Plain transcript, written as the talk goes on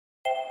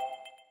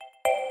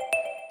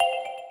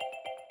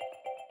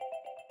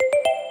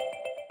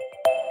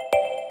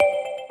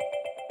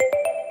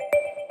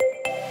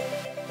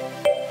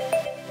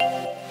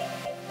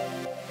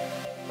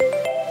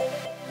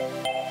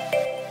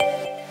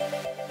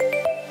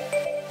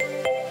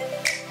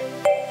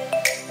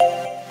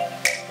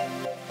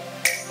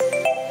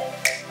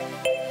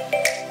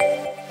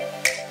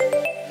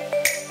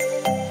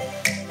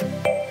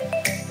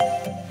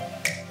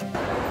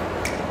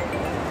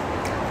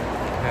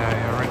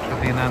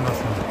Kathleen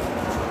Anderson,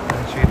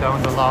 and she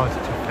don't allow it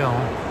to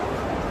film,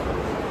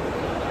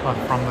 but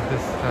from the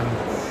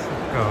distance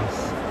it goes.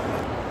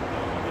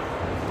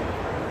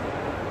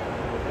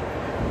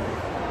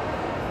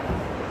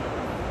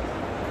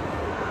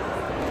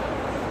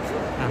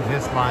 And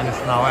his line is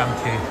now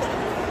empty.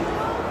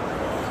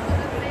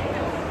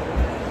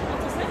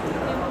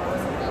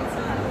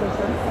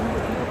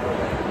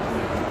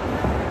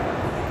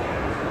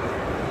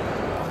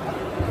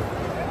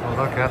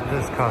 Look at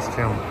this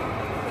costume.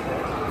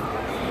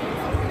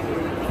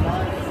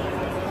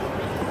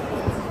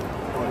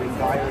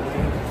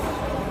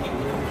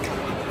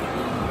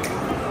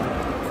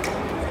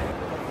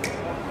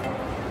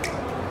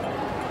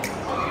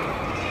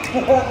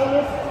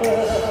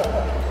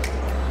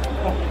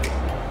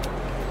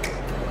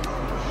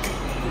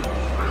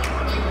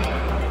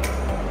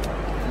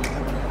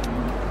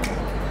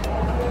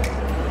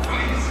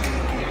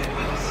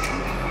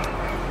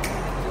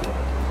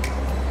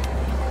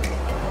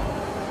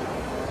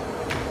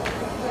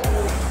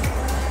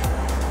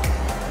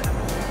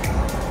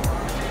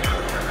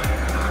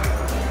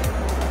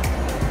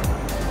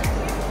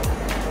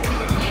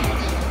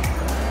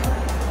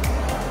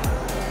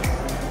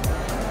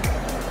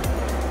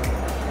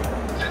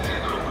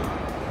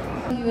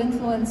 You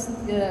influenced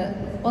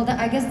well,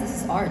 I guess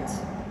this is art.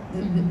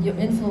 You're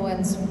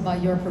influenced by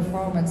your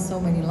performance so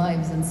many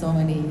lives and so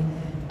many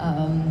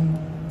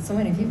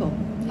people.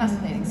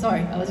 Fascinating.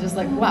 Sorry, I was just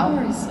like, wow.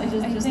 I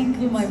just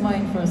blew my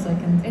mind for a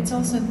second. It's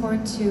also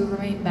important to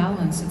remain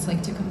balanced. It's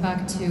like to come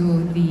back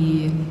to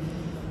the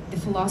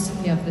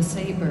philosophy of the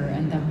saber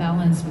and that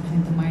balance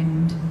between the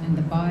mind and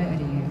the body.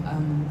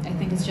 I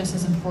think it's just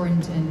as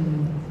important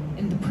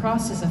in the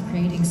process of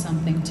creating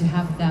something to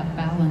have that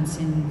balance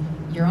in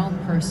your own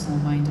personal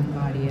mind and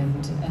body,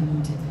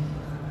 and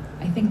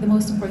I think the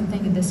most important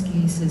thing in this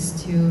case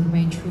is to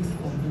remain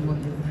truthful in what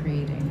you're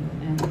creating,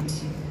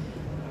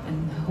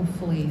 and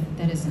hopefully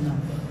that is enough.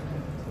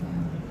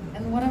 Yeah.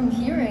 And what I'm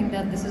hearing,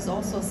 that this is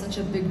also such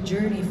a big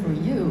journey for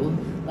you,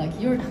 like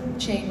you're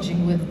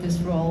changing with this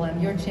role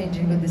and you're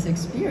changing with this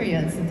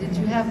experience. Did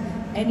you have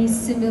any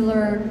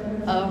similar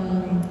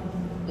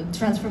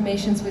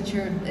transformations with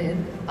your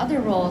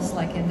other roles,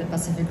 like in the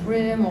Pacific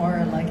Rim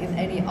or like in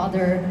any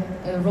other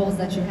roles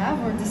that you have,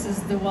 or this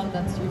is the one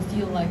that you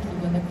feel like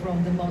you're going to grow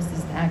the most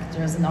as an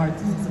actor, as an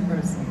artist, as a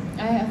person?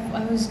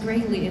 I was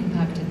greatly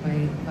impacted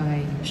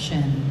by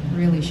Shin.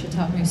 Really, she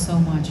taught me so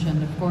much,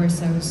 and of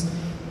course I was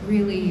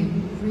really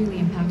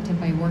impacted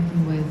by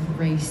working with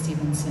Ray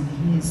Stevenson.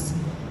 He is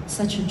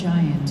such a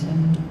giant,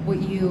 and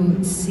what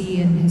you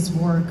see in his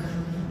work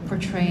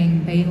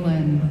portraying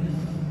Balin,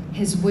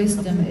 his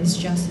wisdom is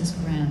just as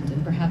grand,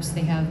 and perhaps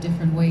they have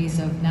different ways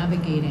of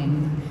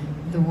navigating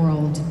the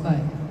world, but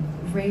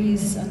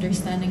Ray's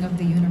understanding of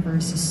the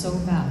universe is so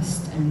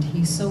vast and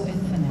he's so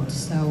infinite,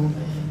 so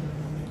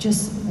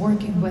just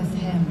working with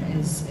him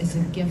is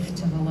a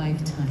gift of a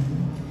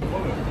lifetime.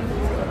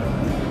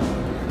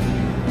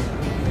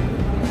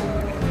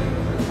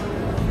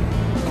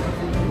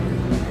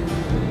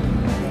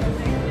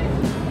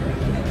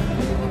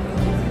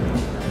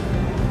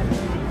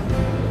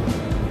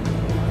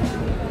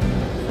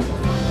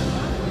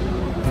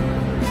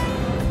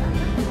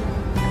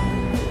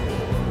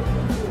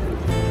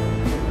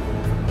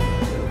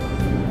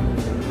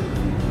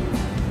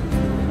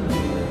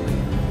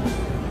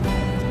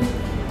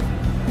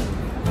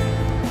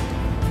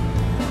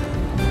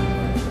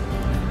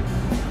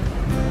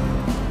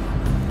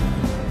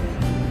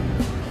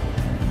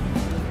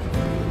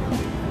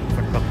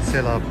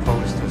 Godzilla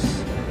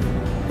posters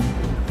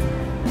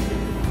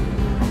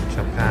from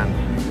Japan.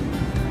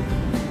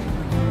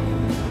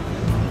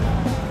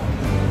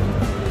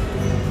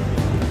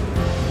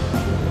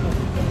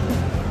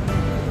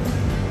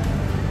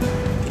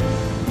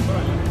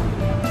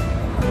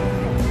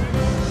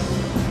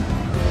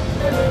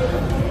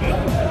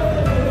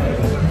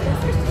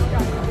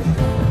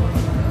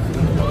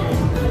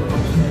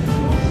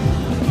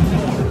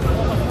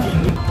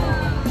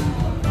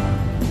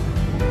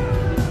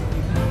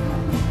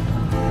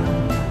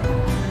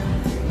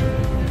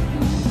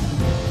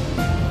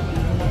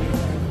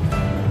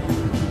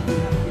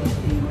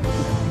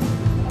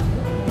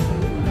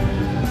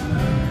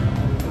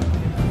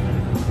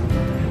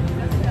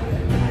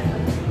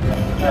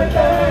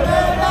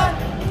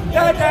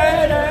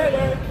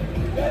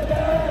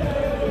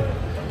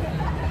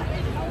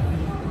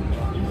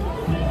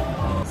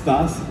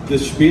 Stars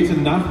des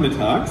späten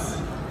Nachmittags.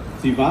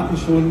 Sie warten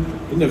schon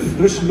in der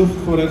frischen Luft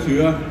vor der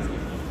Tür.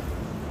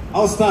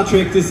 Aus Star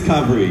Trek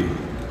Discovery,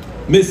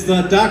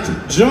 Mr. Doug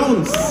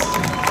Jones.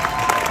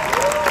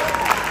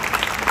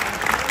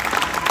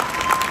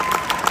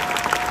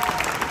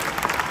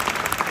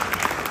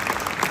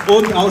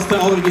 Und aus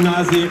der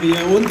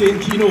Originalserie und den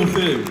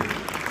Kinofilm,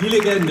 die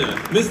Legende,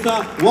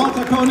 Mr.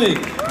 Walter Koenig.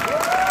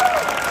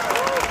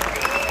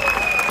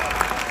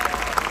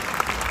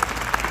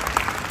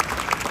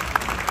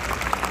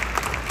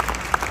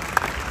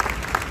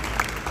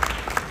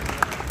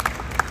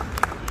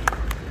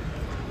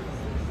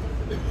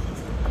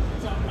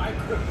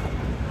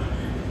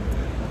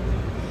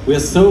 We are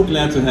so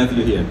glad to have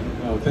you here.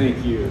 Oh,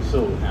 thank you.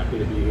 So happy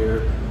to be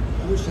here.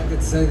 I wish I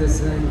could say the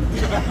same.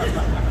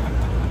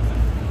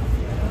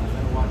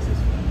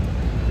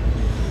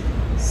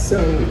 So,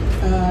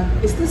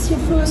 is this your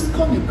first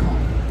Comic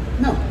Con?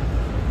 No.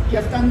 You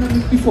have done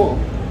them before.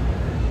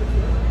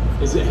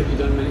 Have you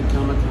done many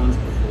Comic Cons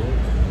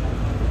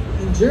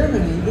before? In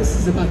Germany, this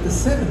is about the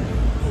 7th.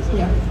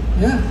 Yeah.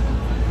 Yeah.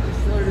 I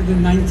started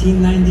in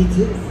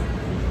 1992.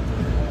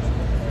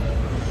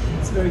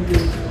 It's very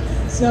good.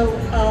 So,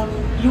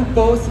 you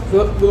both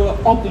were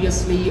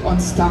obviously on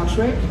Star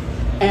Trek,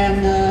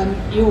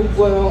 and you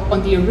were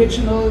on the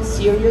original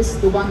series,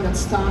 the one that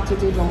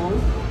started it all.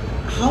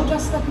 How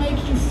does that make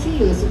you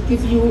feel? Does it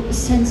give you a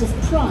sense of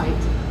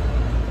pride?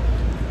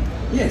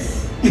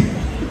 Yes.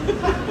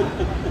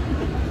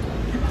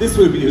 This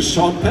will be a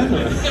short panel.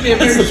 It's going to be a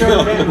very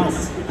short panel.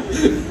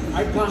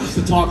 I promise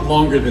to talk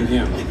longer than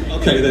him.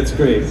 Okay, that's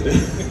great.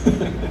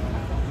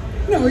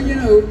 No, you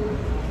know,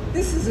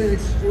 this is an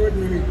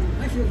extraordinary,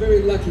 I feel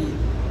very lucky.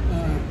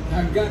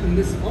 I've gotten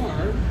this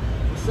far,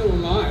 I'm still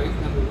alive,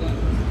 number one.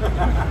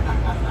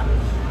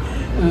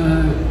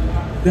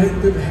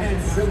 That they've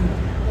had some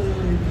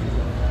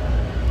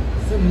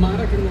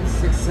modicum of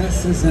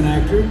success as an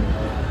actor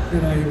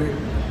that I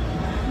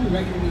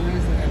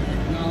recognize, that I've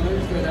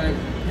acknowledged, that I've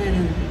had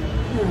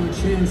a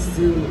chance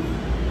to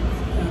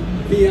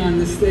be on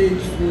the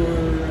stage for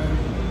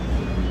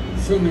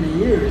so many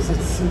years.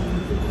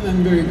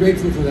 I'm very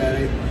grateful for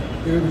that.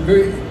 There are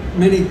very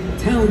many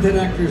talented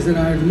actors that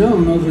I've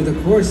known over the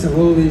course of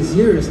all these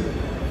years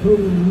who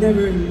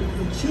never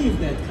achieved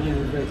that kind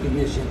of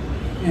recognition.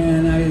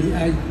 And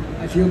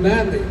I feel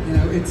badly. You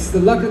know, it's the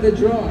luck of the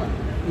draw.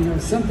 You know,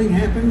 something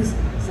happens,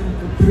 some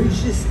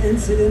capricious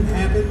incident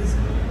happens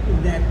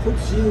that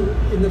puts you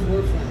in the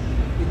forefront.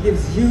 It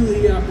gives you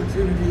the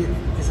opportunity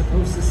as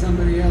opposed to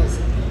somebody else.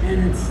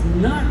 And it's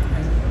not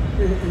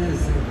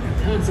as a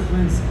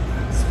consequence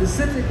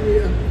specifically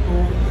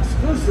or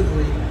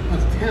exclusively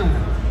of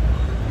talent.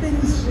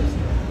 Things just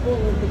all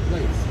over the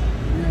place.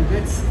 You know,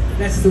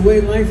 that's the way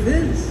life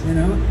is, you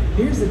know.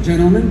 Here's a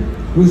gentleman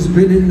who's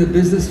been in the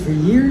business for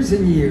years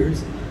and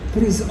years,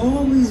 but he's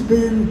always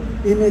been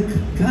in a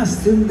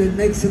costume that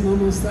makes him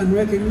almost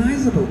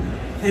unrecognizable.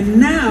 And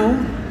now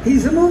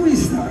he's a movie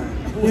star.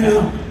 You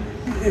know,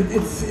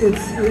 it's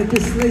at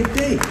this late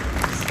date.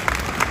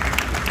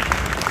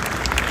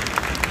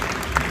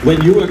 When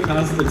you were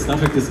cast in Star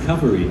Trek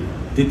Discovery,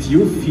 did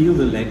you feel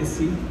the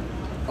legacy?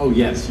 Oh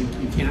yes, you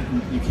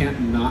can't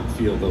not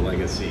feel the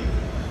legacy.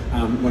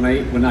 When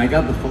I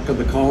got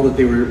the call that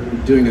they were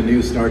doing a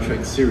new Star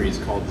Trek series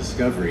called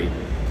Discovery,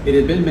 it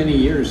had been many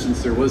years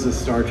since there was a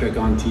Star Trek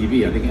on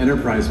TV. I think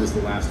Enterprise was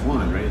the last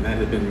one, right? And that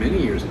had been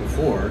many years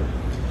before.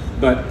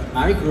 But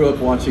I grew up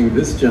watching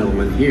this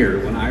gentleman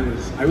here when I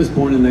was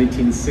born in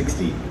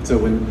 1960. So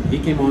when he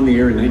came on the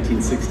air in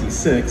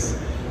 1966,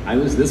 I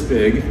was this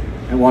big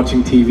and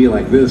watching TV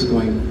like this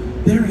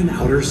going, they're in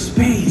outer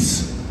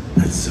space.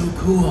 That's so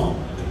cool.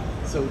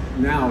 So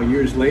now,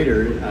 years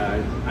later,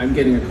 I'm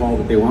getting a call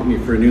that they want me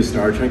for a new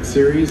Star Trek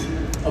series.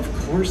 Of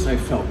course I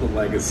felt the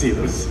legacy. It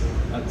was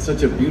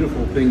such a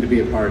beautiful thing to be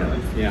a part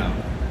of, yeah.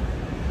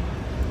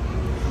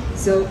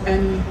 So,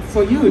 and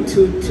for you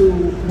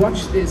to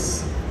watch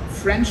this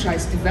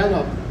franchise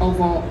develop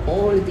over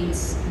all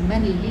these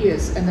many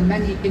years and the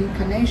many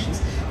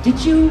incarnations, did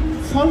you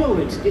follow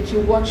it? Did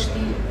you watch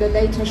the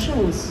later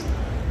shows?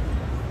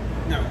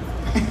 No.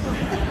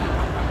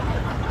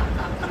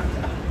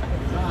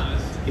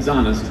 He's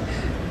honest.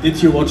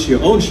 Did you watch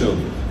your own show?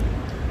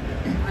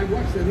 I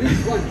watched at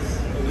least once.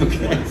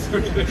 Okay.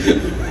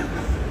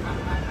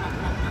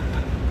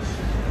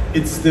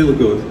 It's still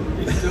good.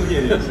 It's still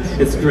good.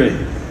 It's great.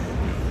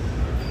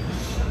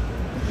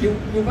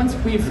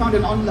 We found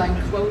an online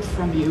quote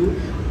from you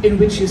in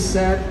which you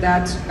said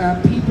that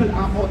people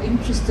are more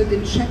interested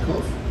in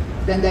Chekhov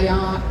than they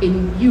are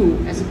in you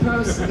as a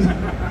person.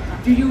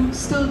 Do you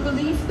still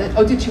believe that,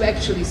 or did you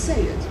actually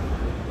say it?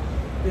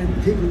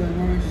 And people are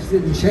more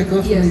interested in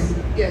Chekhov? Yes,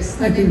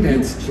 yes. I think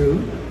that's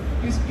true.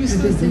 You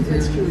still think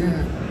that's true?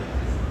 Yeah.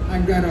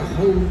 I've got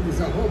there's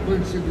a whole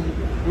bunch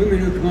of women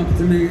who come up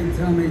to me and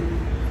tell me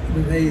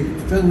that they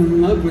fell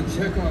in love with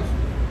Chekhov,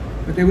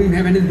 but they won't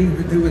have anything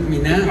to do with me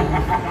now.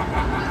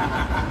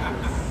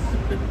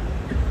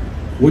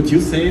 Would you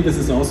say this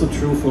is also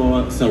true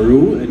for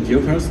Saru and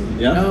your person?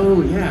 Yeah.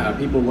 Oh yeah,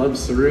 people love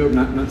Saru.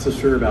 Not so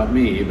sure about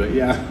me, but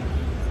yeah.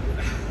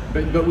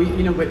 But we,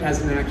 you know, but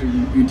as an actor,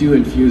 you do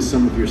infuse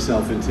some of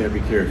yourself into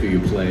every character you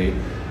play,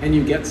 and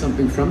you get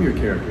something from your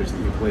characters that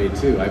you play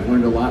too. I've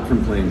learned a lot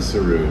from playing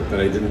Saru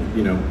that I didn't,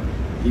 you know,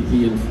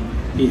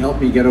 he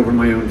helped me get over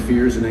my own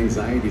fears and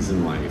anxieties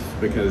in life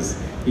because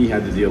he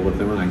had to deal with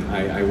them, and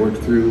I worked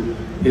through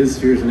his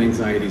fears and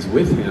anxieties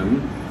with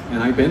him,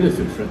 and I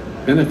benefited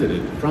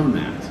from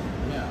that.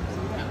 Yeah.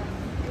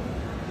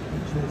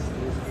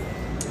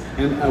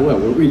 And well,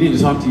 we need to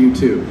talk to you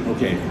too.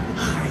 Okay.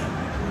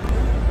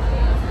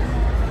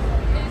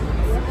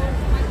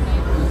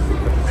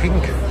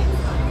 Pink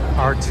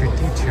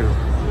R2-D2.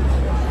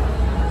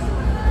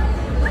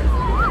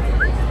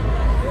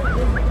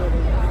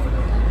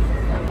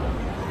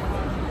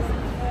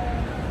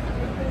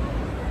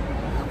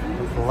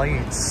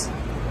 beats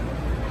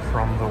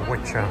from The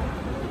Witcher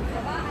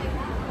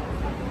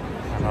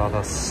and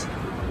others.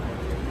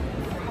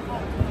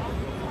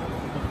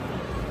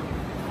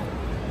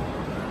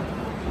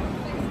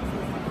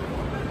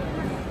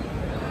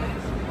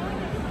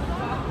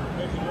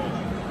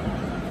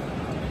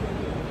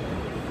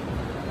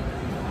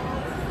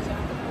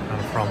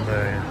 And from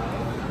the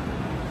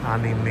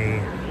anime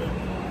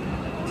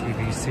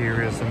TV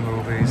series and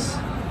movies,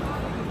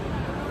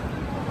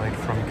 like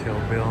from Kill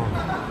Bill,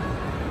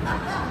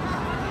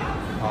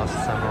 Last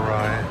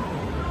Samurai.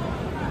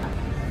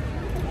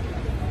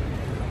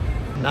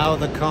 Now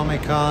the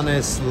Comic-Con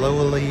is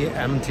slowly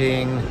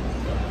emptying.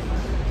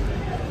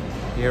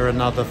 Here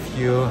another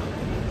view.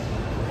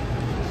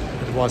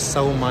 It was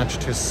so much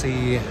to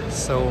see,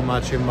 so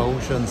much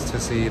emotions to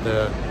see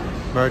the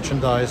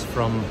merchandise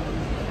from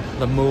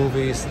the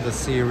movies, the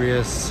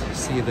series,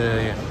 see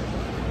the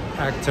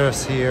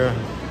actors here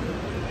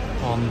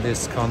on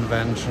this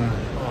convention,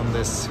 on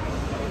this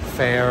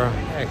fair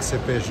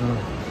exhibition.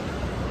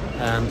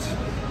 And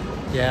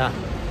yeah,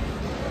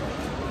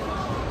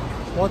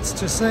 what's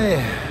to say?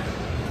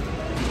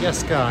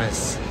 Yes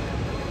guys,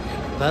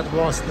 that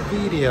was the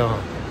video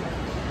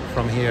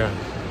from here,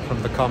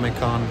 from the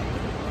Comic-Con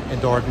in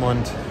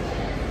Dortmund.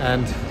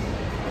 And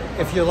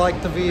if you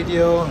liked the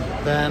video,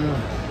 then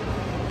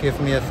give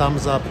me a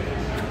thumbs up,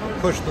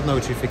 push the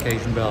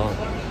notification bell,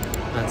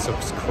 and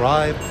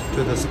subscribe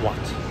to the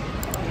SWAT.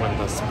 When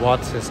the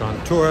SWAT is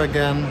on tour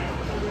again,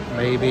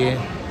 maybe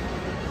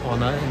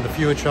in the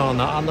future on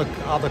the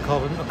other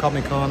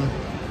Comic-Con.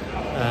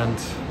 And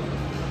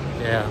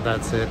yeah,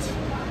 that's it.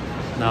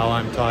 Now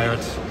I'm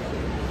tired,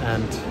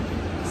 and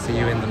see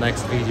you in the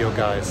next video,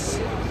 guys.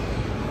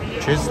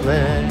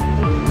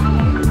 Tschüssle!